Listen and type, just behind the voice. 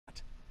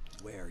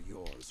wear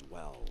yours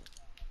well.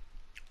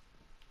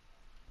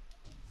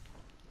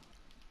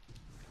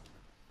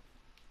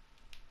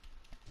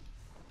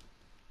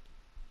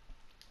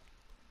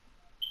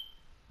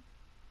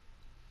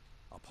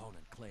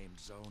 Opponent claimed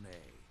Zone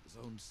A.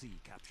 Zone C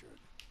captured.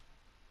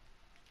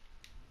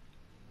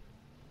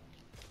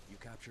 You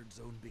captured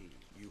Zone B.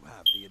 You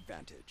have the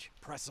advantage.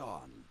 Press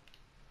on.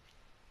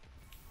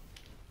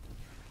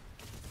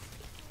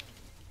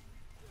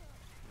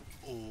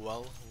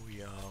 Well,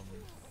 we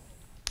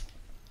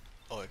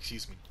oh,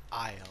 excuse me.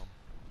 I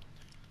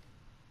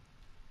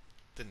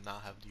did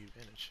not have the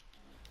advantage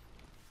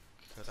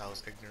because I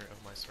was ignorant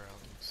of my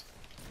surroundings.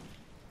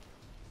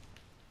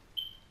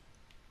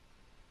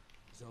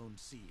 Zone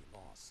C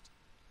lost.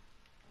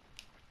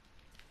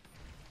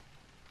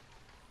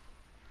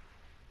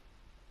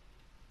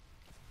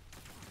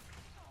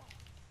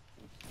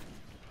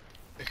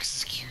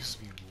 Excuse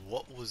me,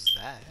 what was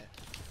that?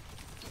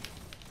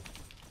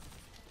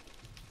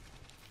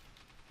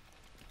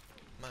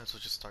 Might as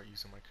well just start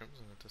using my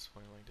crimson at this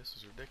point. Like, this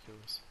is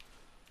ridiculous.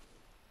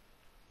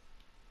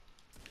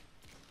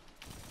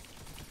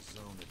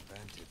 Zone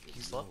advantage is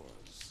He's yours.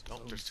 Oh,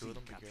 Zone there's two of C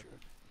them. Be captured. careful.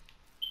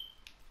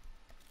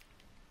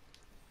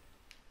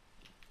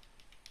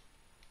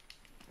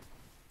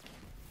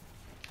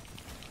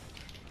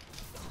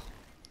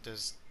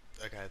 There's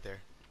a guy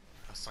there,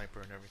 a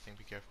sniper and everything.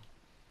 Be careful.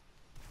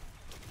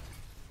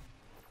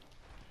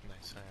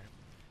 Nice. Alright,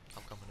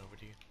 I'm coming over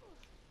to you.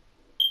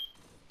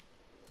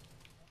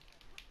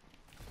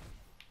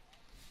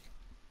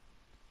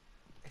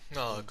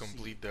 No, a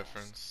complete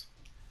difference.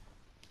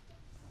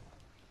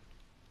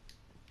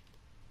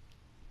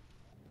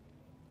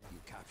 You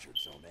captured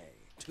Zone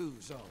A. 2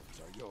 zones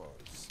are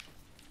yours.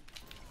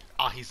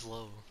 Ah, he's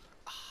low.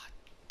 Ah,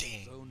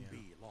 dang. Zone Yeah. B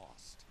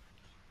lost.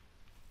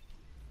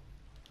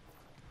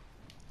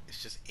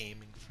 It's just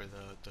aiming for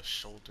the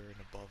shoulder and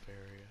above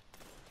area.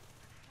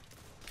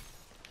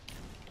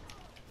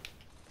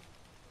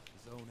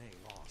 Zone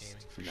A lost.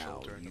 Aiming for Now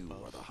shoulder and you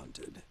above. are the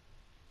hunted.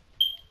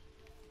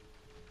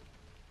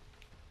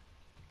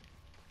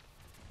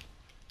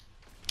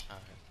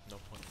 Alright, no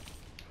point.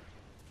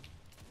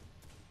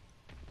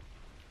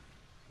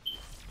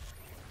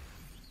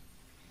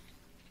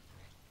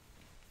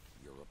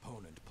 Your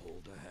opponent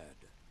pulled ahead.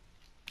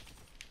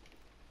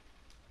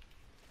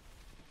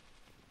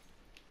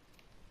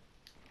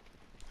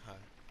 Hi.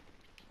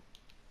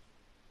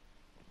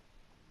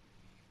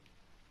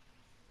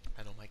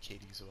 I know my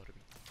KD's about to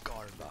be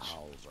garbage. The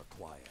howls are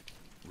quiet.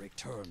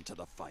 Return to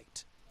the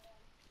fight.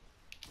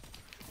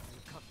 You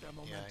cut their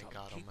Yeah, momentum. I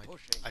got him. Keep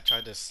pushing. I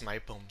tried to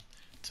snipe him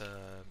to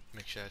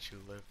make sure that you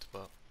lived,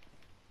 but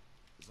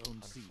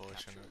Zone C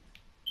unfortunate.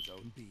 captured.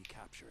 Zone B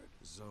captured.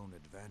 Zone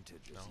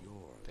advantage is No,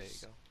 yours. there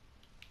you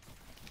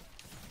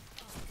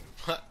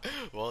go.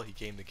 Well, he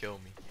came to kill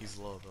me. He's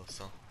low though,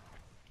 so.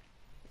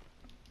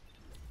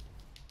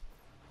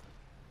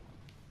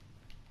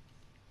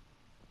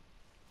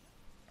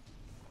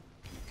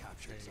 You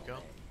captured There you Zone go.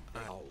 A.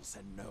 Alright. Owls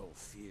and no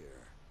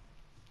fear.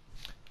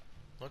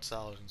 Lord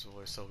Saladin's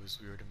voice always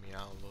weirded me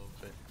out a little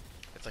bit.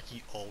 It's like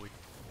he always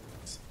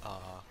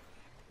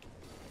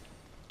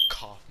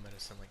cough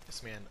medicine. Like,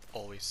 this man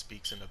always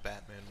speaks in a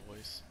Batman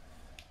voice.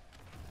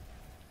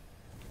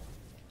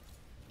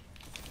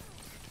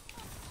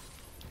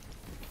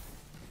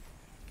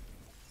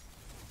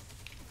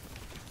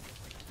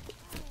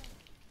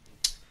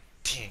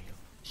 Dang,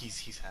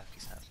 he's half.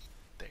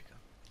 There you go.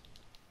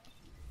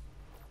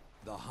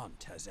 The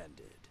hunt has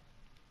ended.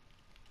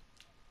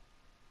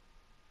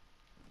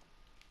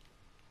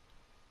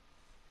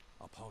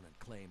 Opponent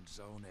claimed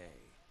Zone A.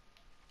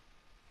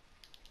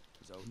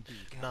 Zone B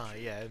captured. Nah,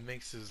 yeah, it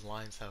makes his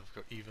lines have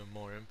even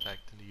more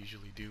impact than they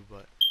usually do,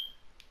 but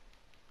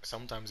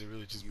sometimes it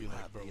really just be like,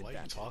 have bro, the why are you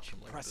advantage. talking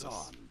like Press this?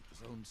 on.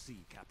 Zone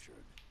C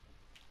captured.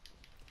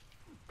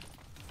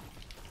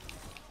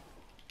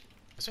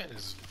 This man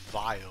is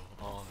vile,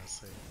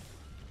 honestly.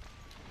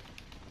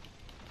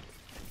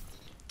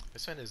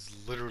 This man is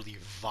literally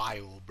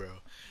vile, bro.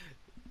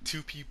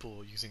 2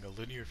 people using a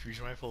linear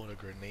fusion rifle and a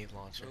grenade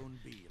launcher. Zone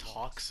B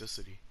lost.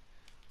 Toxicity.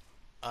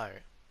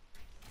 Alright.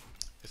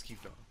 Let's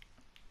keep going.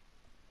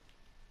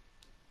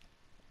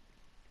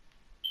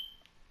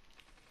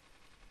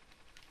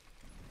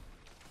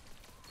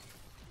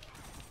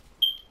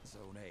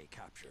 Zone A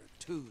captured.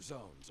 2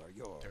 zones are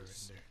yours. They're in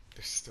there.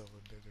 They're still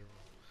in there.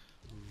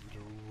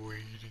 They're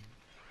waiting.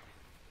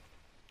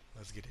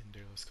 Let's get in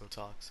there. Let's go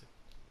toxic.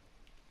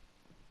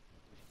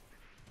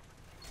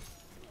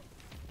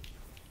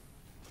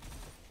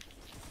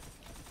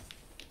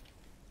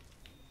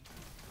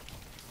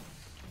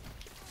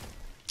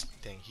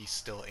 Dang, he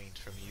still aimed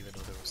for me even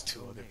though there was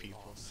 2 other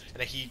people.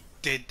 And then he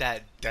did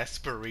that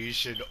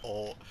desperation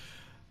ult.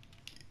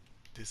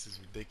 This is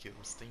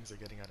ridiculous. Things are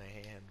getting out of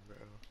hand, bro.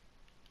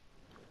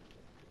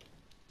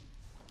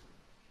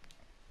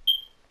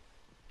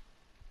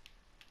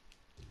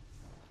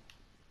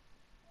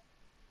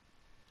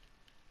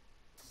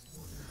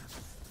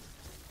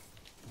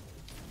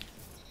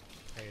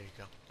 There you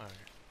go. Alright.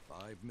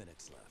 5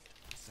 minutes left.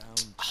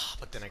 Sound. Ah,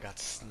 but then I got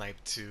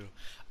sniped too.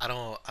 I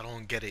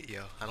don't get it,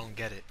 yo. I don't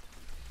get it.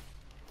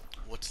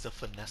 What's the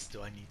finesse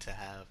do I need to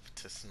have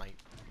to snipe?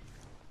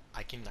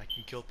 I can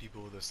kill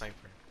people with a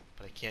sniper,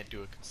 but I can't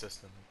do it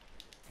consistently.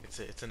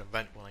 It's an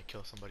event when I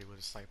kill somebody with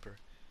a sniper.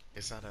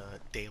 It's not a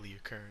daily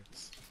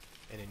occurrence,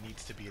 and it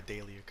needs to be a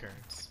daily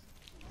occurrence.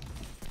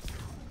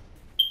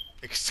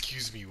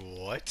 Excuse me,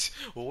 what?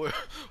 Where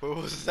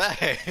was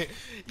that?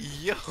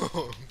 Yo!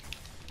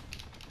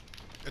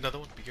 Another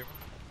one, be careful.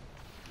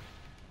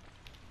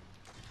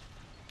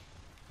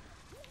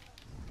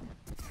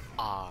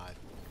 Ah,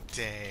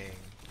 dang.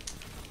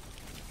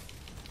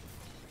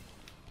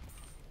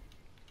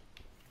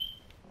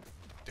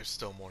 There's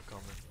still more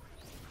coming.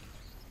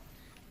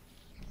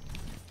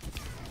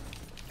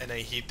 And then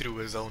he threw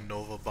his own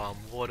Nova Bomb.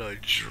 What a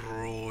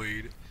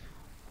droid.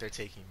 They're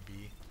taking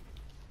B.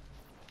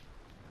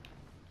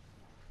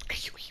 Hey,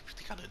 yo, he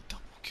really got a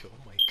double kill.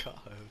 Oh my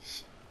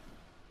gosh.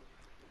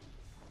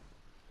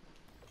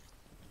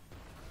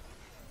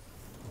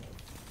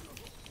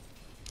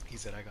 He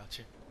said, I got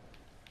you.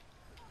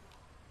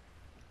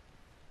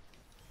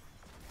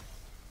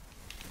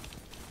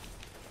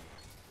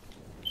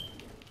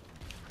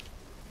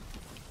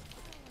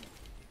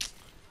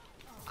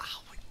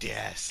 Oh,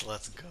 yes,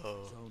 let's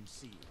go. Zone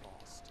C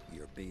lost.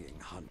 You're being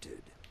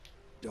hunted.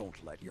 Don't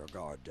let your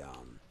guard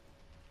down.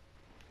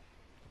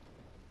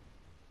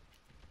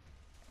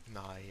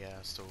 Nah, yeah,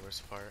 that's the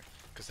worst part.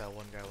 Because that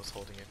one guy was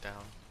holding it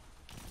down.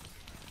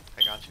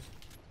 I got you.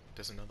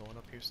 There's another one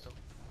up here still.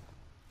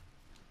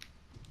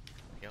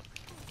 Yep.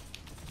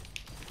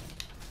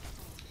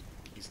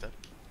 He's dead.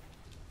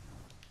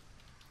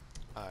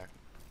 Alright.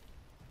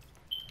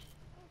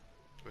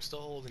 We're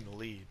still holding the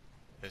lead.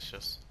 It's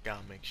just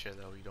gotta make sure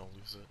that we don't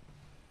lose it.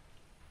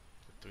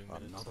 3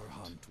 minutes Another left.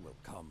 hunt will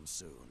come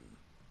soon.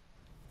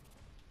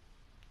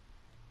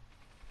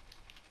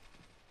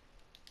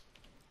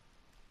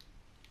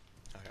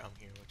 Alright, I'm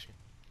here with you.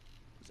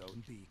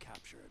 Zone B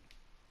captured.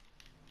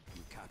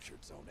 You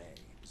captured Zone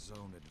A.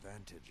 Zone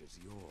advantage is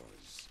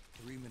yours.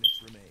 3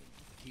 minutes remain.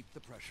 Keep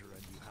the pressure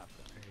and you have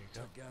them. There you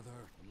go.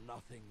 Together,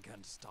 nothing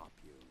can stop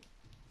you.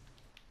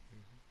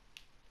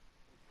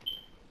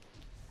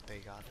 They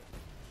got it.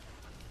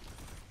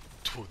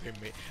 Oh, they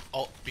made.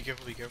 Oh, be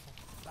careful, be careful.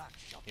 Back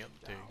shut Yep, them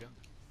there you go. down.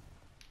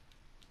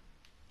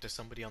 There's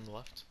somebody on the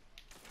left.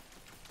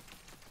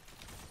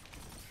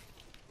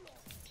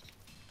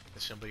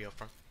 There's somebody up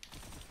front.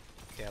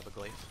 They have a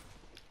glaive.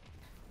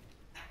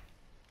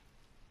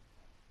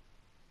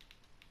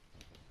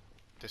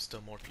 There's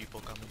still more people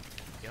coming.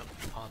 Yep,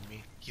 on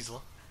me. He's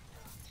low.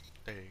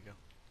 There you go.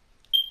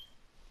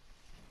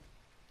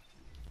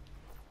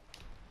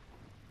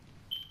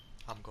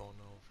 I'm going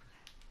over.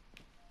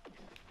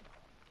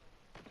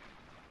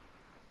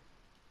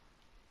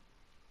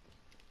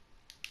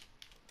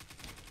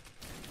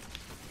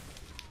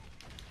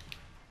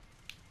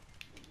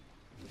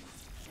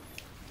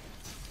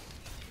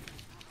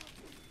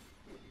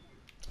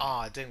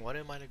 Ah, dang, why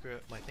didn't my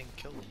thing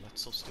kill him?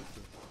 That's so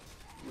stupid.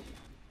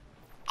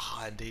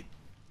 Ah, and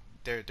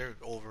they're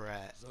over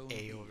at Zone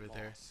A B over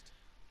there. lost.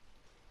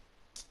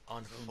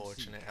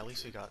 Unfortunate. At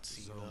least we got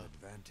C Zone though.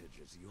 advantage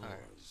is yours.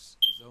 Alright.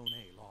 Zone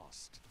A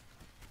lost.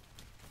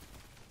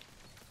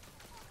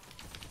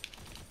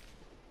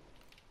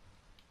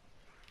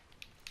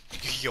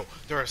 Yo,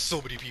 there are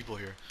so many people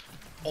here.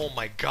 Oh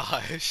my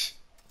gosh.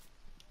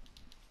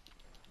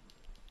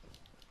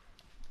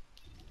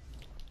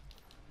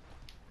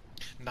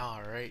 Nah,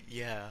 right?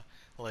 Yeah.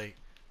 Like,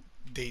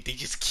 they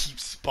just keep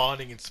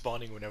spawning and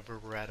spawning whenever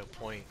we're at a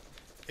point.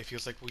 It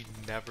feels like we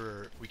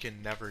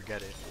can never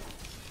get it.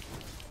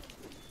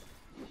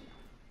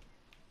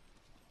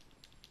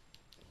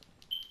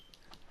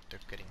 They're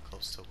getting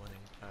close to winning.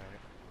 Alright.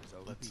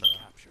 Zone Let's, B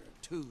captured.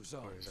 2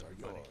 zones are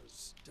everybody?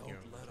 yours. Don't You're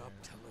over let up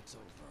there. till it's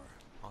over.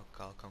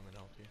 I'll come and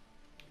help you.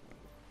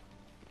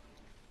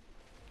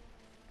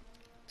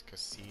 Because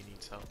C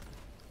needs help.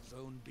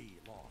 Zone B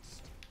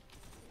lost.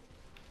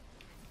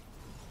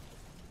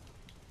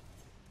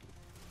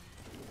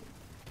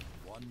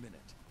 One minute.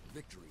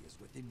 Victory is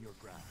within your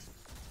grasp.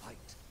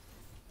 Fight.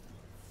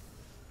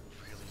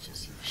 Really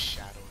just use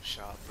shadow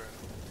shot, bro.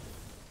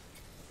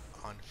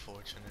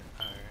 Unfortunate.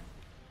 Alright.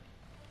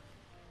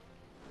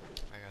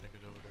 I gotta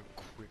get over there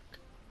quick.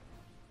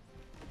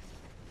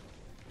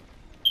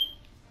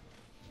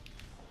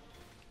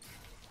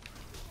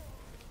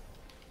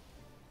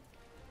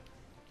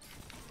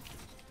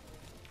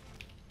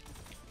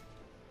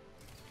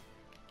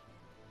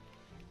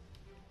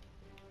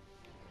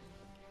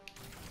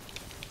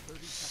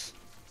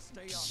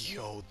 Stay up.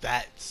 Yo,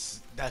 that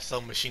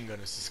submachine gun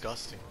is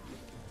disgusting.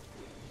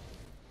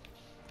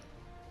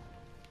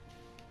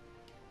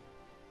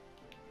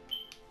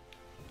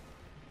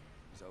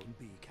 Zone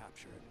B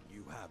captured.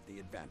 You have the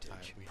advantage.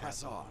 Alright, we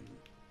Press have on.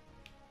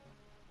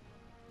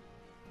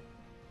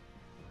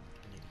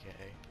 We need to get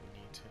A. We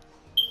need to.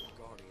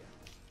 Guardian.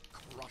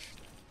 Crush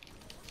them.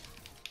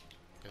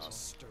 There's A one.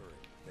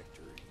 stirring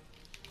victory.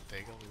 There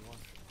you go, we won.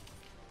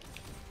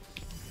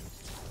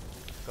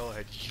 Go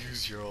ahead,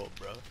 use your ult,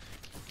 bro.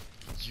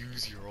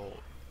 use your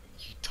ult.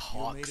 You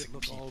You made it toxic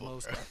look people,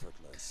 almost bro.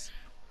 effortless,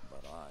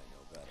 but I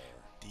know better.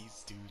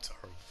 These dudes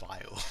are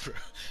vile, bro.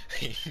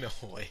 Ain't no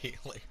way,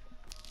 like.